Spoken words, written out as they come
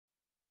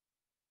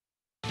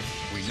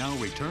Now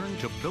return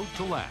to Built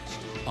to Last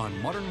on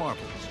Modern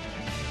Marvels.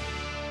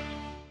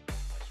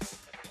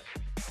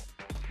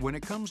 When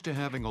it comes to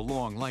having a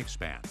long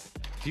lifespan,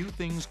 few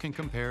things can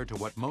compare to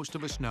what most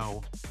of us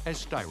know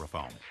as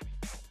styrofoam.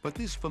 But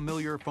this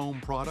familiar foam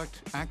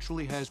product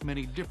actually has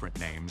many different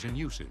names and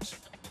uses.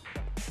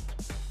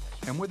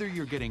 And whether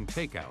you're getting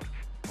takeout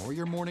or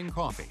your morning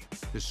coffee,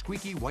 the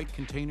squeaky white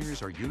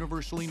containers are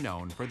universally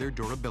known for their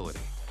durability.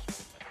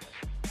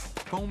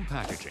 Foam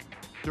packaging,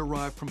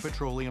 derived from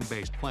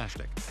petroleum-based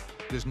plastic,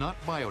 does not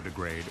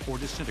biodegrade or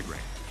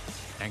disintegrate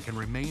and can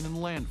remain in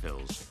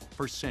landfills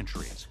for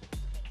centuries.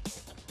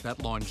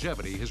 That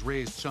longevity has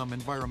raised some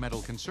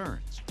environmental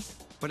concerns,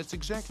 but it's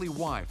exactly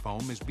why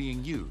foam is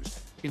being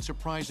used in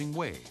surprising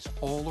ways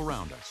all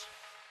around us.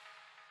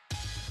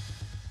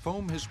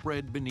 Foam has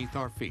spread beneath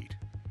our feet,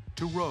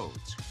 to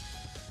roads,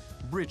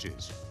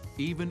 bridges,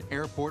 even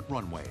airport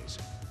runways,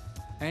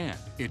 and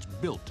it's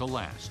built to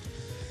last.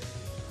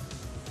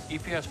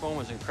 EPS foam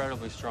is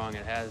incredibly strong.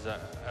 It has a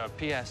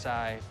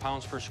PSI,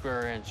 pounds per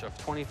square inch, of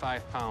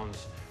 25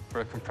 pounds for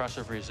a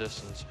compressive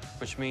resistance,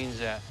 which means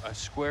that a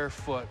square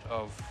foot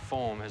of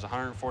foam has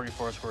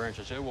 144 square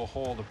inches. It will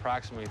hold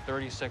approximately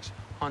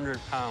 3,600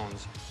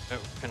 pounds.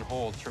 It can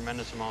hold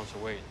tremendous amounts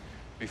of weight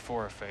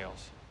before it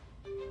fails.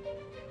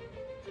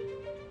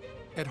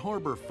 At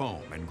Harbor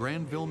Foam in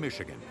Granville,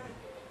 Michigan,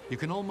 you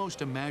can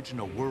almost imagine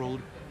a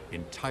world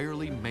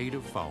entirely made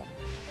of foam.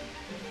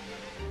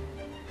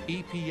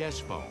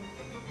 EPS foam,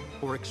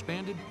 or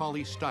expanded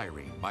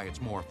polystyrene by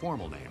its more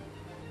formal name,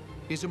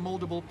 is a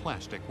moldable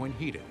plastic when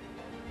heated.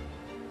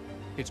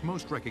 It's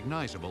most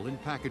recognizable in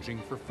packaging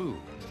for food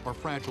or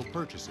fragile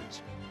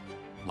purchases,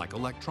 like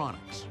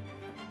electronics.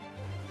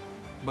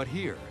 But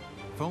here,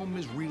 foam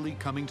is really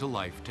coming to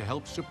life to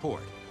help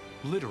support,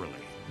 literally,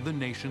 the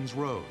nation's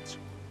roads.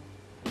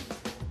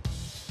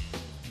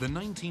 The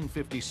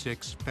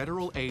 1956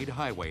 Federal Aid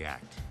Highway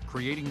Act,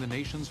 creating the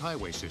nation's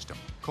highway system,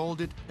 called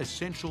it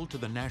essential to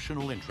the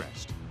national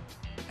interest.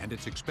 And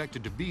it's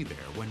expected to be there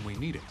when we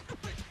need it.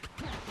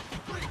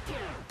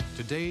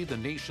 Today, the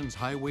nation's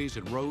highways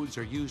and roads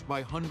are used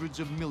by hundreds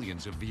of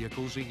millions of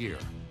vehicles a year,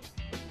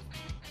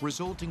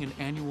 resulting in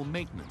annual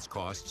maintenance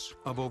costs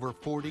of over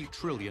 $40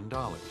 trillion.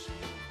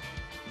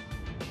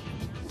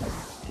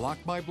 Block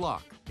by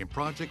block, in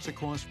projects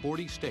across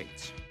 40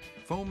 states,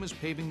 foam is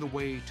paving the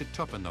way to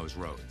toughen those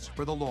roads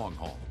for the long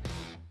haul.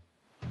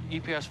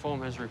 EPS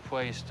foam has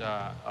replaced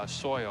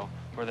soil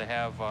where they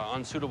have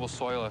unsuitable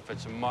soil if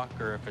it's muck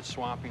or if it's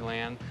swampy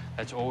land.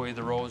 That's always,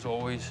 the road's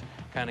always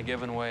kind of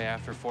given way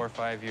after 4 or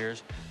 5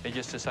 years. They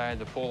just decided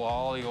to pull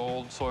all the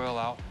old soil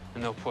out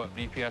and they'll put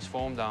EPS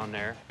foam down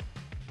there.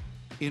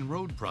 In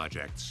road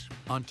projects,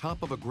 on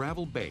top of a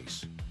gravel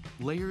base,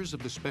 layers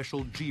of the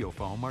special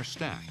geofoam are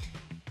stacked,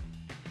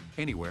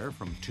 anywhere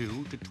from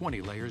 2 to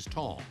 20 layers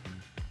tall.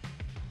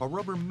 A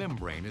rubber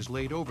membrane is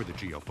laid over the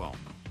geofoam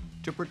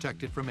to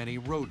protect it from any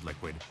road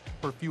liquid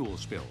or fuel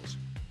spills.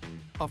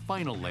 A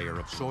final layer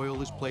of soil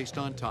is placed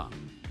on top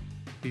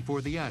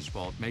before the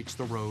asphalt makes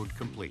the road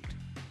complete.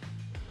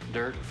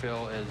 Dirt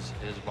fill is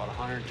about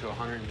 100 to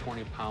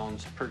 120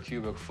 pounds per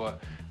cubic foot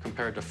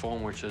compared to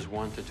foam, which is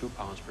 1 to 2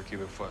 pounds per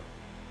cubic foot.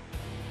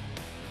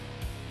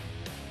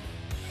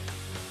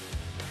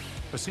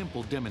 A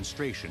simple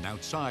demonstration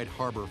outside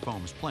Harbor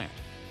Foam's plant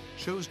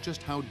shows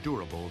just how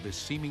durable this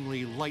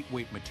seemingly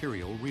lightweight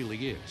material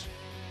really is.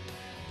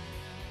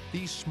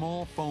 These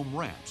small foam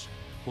ramps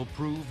will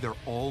prove they're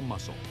all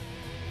muscle.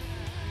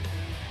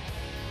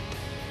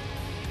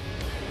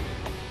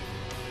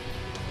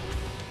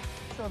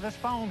 So this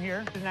foam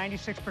here is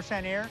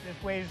 96% air.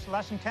 It weighs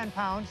less than 10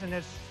 pounds and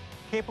it's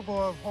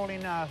capable of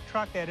holding a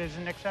truck that is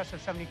in excess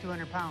of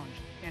 7,200 pounds.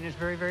 And it's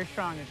very, very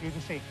strong, as you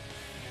can see.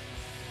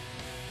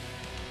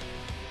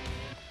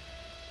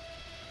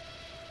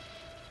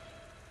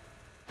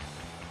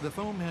 The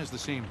foam has the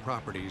same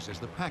properties as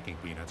the packing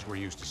peanuts we're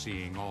used to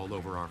seeing all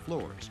over our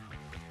floors,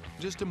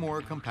 just a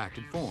more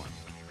compacted form,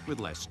 with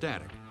less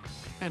static,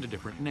 and a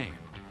different name.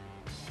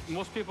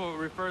 Most people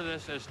refer to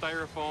this as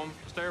styrofoam.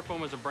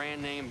 Styrofoam is a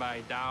brand name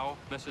by Dow.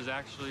 This is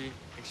actually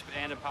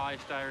expanded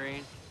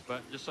polystyrene,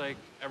 but just like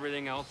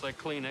everything else, like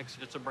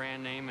Kleenex, it's a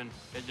brand name and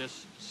it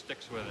just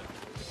sticks with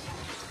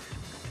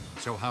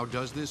it. So how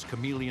does this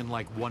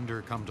chameleon-like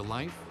wonder come to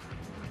life?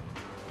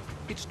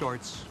 It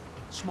starts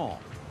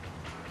small.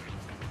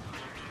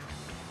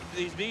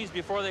 These beads,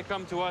 before they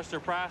come to us, they're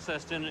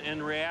processed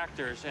in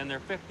reactors, and they're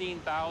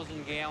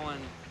 15,000-gallon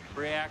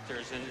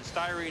reactors, and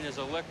styrene is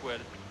a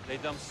liquid. They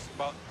dump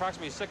about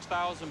approximately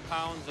 6,000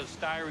 pounds of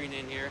styrene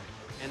in here,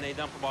 and they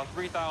dump about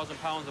 3,000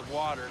 pounds of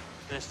water,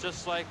 and it's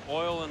just like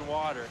oil and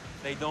water.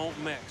 They don't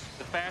mix.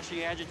 The faster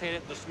you agitate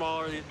it, the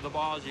smaller the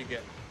balls you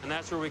get, and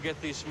that's where we get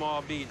these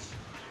small beads.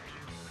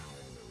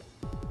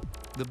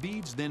 The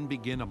beads then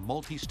begin a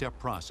multi-step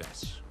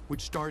process,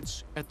 which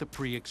starts at the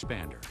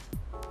pre-expander.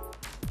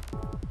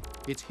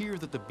 It's here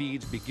that the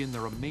beads begin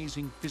their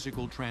amazing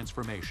physical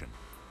transformation,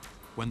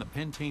 when the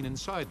pentane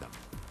inside them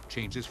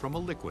changes from a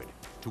liquid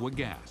to a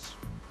gas.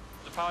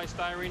 The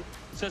polystyrene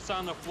sits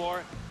on the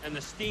floor, and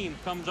the steam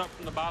comes up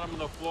from the bottom of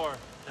the floor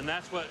and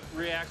that's what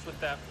reacts with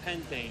that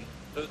pentane.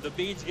 The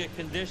beads get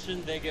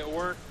conditioned, they get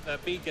worked,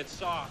 that bead gets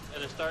soft,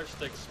 and it starts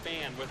to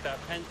expand. With that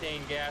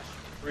pentane gas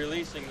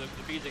releasing, the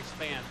beads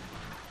expand.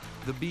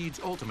 The beads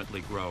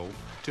ultimately grow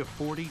to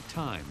 40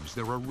 times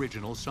their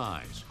original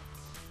size.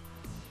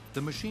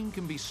 The machine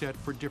can be set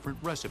for different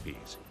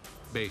recipes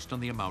based on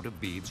the amount of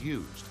beads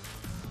used.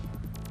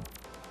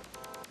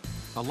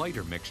 A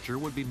lighter mixture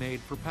would be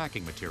made for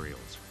packing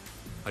materials,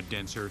 a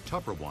denser,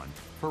 tougher one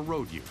for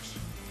road use.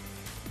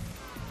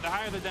 The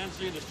higher the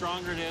density, the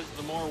stronger it is,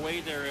 the more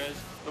weight there is,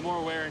 the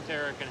more wear and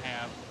tear it can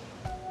have.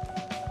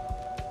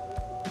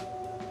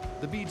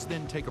 The beads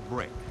then take a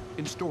break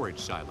in storage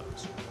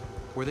silos,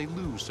 where they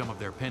lose some of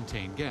their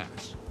pentane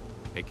gas,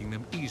 making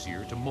them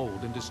easier to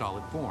mold into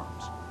solid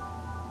forms.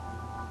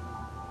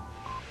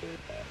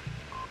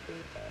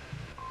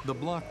 The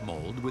block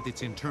mold with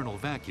its internal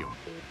vacuum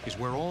is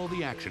where all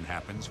the action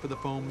happens for the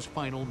foam's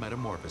final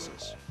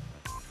metamorphosis.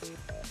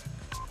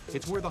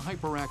 It's where the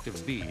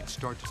hyperactive beads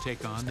start to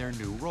take on their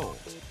new role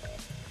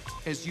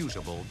as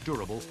usable,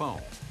 durable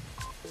foam.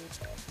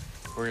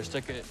 We're going to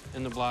stick it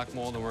in the block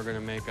mold, and we're going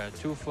to make a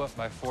 2 foot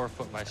by 4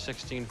 foot by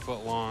 16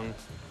 foot long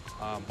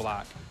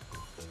block.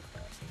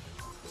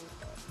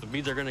 The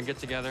beads are going to get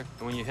together,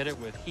 and when you hit it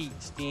with heat,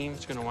 steam,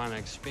 it's going to want to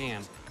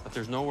expand, but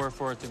there's nowhere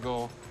for it to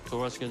go. So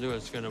what it's going to do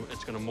is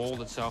it's going to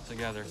mold itself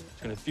together.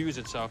 It's going to fuse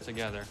itself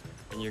together,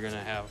 and you're going to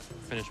have a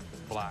finished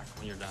block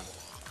when you're done.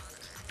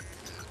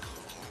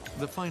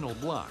 The final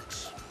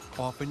blocks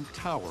often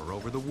tower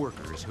over the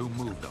workers who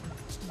move them.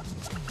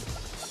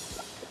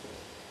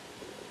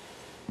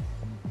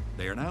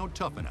 They are now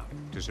tough enough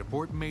to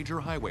support major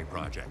highway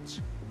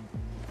projects.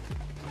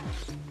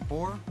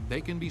 Or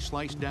they can be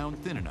sliced down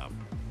thin enough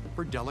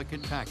for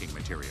delicate packing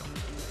material.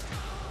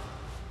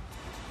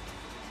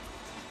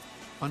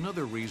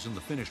 Another reason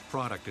the finished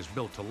product is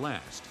built to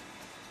last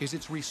is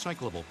its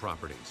recyclable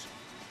properties.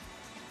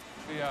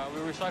 We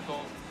recycle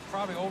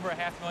probably over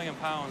 500,000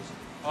 pounds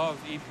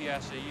of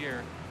EPS a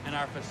year in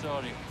our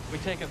facility. We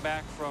take it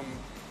back from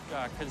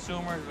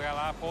consumers. We got a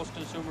lot of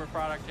post-consumer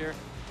product here.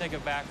 Take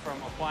it back from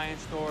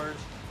appliance stores.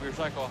 We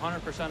recycle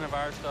 100% of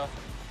our stuff.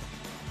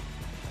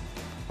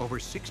 Over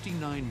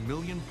 69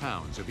 million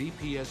pounds of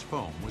EPS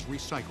foam was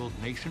recycled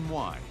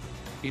nationwide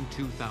in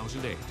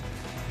 2008.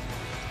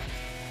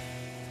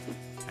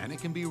 And it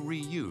can be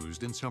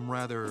reused in some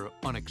rather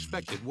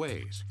unexpected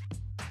ways.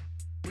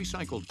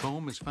 Recycled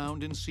foam is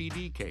found in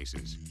CD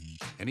cases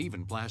and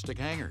even plastic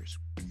hangers.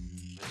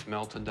 It's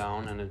melted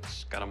down and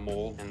it's got a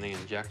mold, and they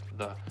inject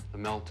the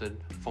melted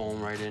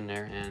foam right in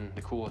there and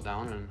they cool it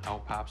down, and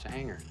out pops a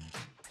hanger.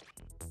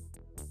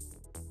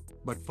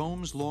 But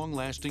foam's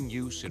long-lasting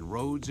use in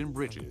roads and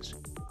bridges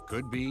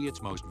could be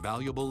its most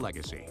valuable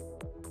legacy.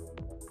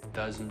 It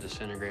doesn't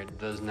disintegrate, it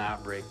does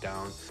not break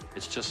down.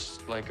 It's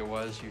just like it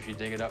was if you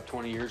dig it up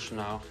 20 years from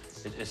now.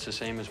 It's the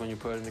same as when you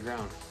put it in the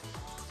ground.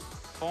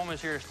 Foam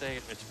is here to stay.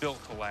 It's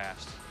built to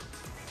last.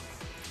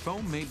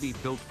 Foam may be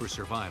built for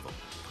survival,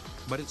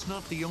 but it's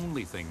not the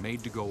only thing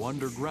made to go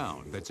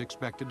underground that's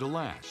expected to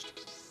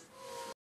last.